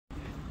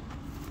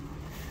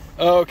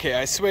Okay,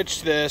 I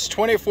switched this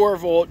 24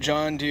 volt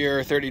John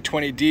Deere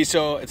 3020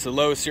 diesel. It's the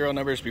low serial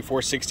numbers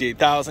before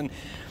 68,000.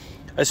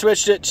 I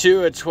switched it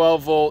to a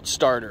 12 volt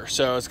starter.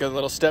 So it's got a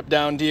little step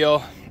down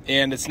deal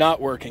and it's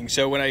not working.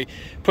 So when I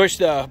push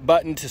the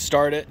button to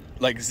start it,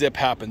 like zip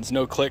happens,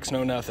 no clicks,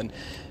 no nothing.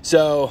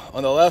 So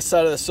on the left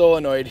side of the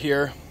solenoid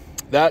here,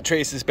 that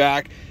traces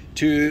back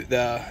to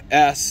the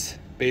S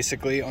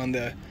basically on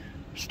the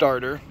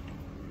starter.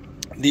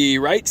 The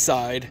right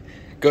side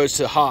goes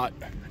to hot,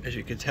 as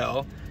you can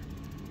tell.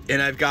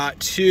 And I've got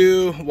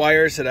two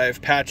wires that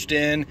I've patched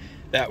in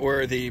that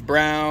were the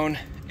brown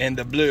and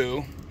the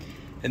blue.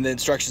 And the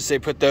instructions say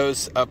put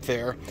those up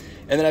there.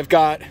 And then I've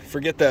got,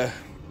 forget the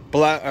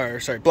black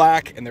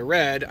and the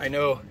red. I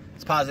know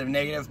it's positive and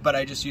negative, but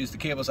I just used the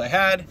cables I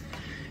had.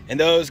 And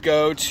those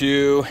go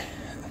to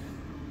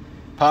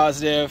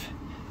positive,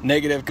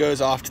 negative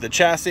goes off to the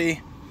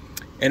chassis.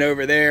 And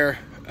over there,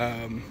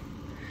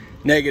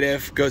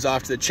 negative goes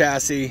off to the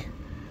chassis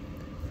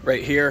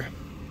right here,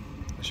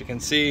 as you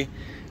can see.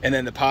 And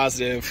then the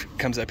positive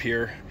comes up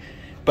here,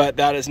 but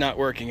that is not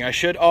working. I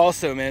should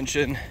also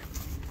mention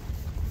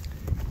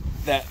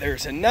that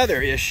there's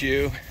another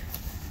issue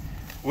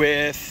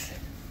with,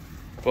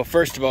 well,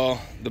 first of all,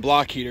 the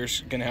block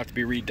heater's gonna have to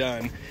be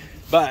redone,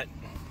 but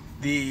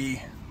the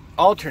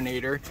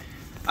alternator,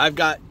 I've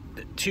got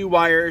two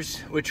wires,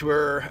 which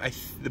were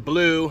the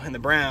blue and the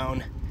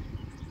brown.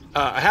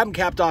 I have them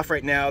capped off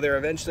right now. They're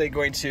eventually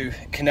going to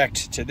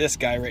connect to this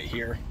guy right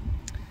here,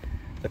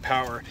 the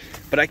power,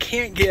 but I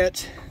can't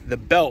get the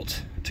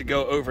belt to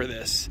go over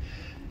this.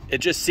 It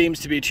just seems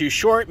to be too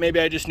short. Maybe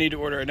I just need to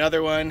order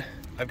another one.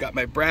 I've got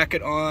my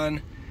bracket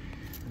on,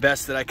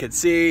 best that I could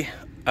see.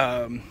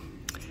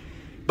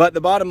 But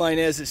the bottom line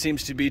is it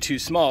seems to be too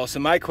small. So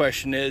my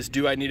question is,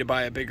 do I need to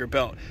buy a bigger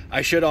belt?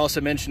 I should also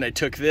mention I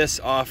took this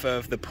off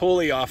of the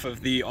pulley off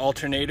of the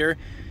alternator.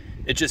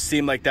 It just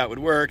seemed like that would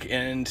work,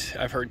 and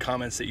I've heard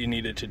comments that you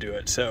needed to do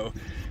it. So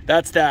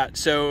that's that.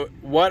 So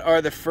what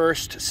are the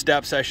first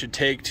steps I should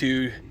take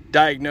to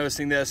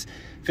diagnosing this,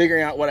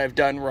 figuring out what I've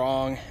done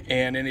wrong,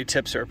 and any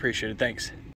tips are appreciated. Thanks.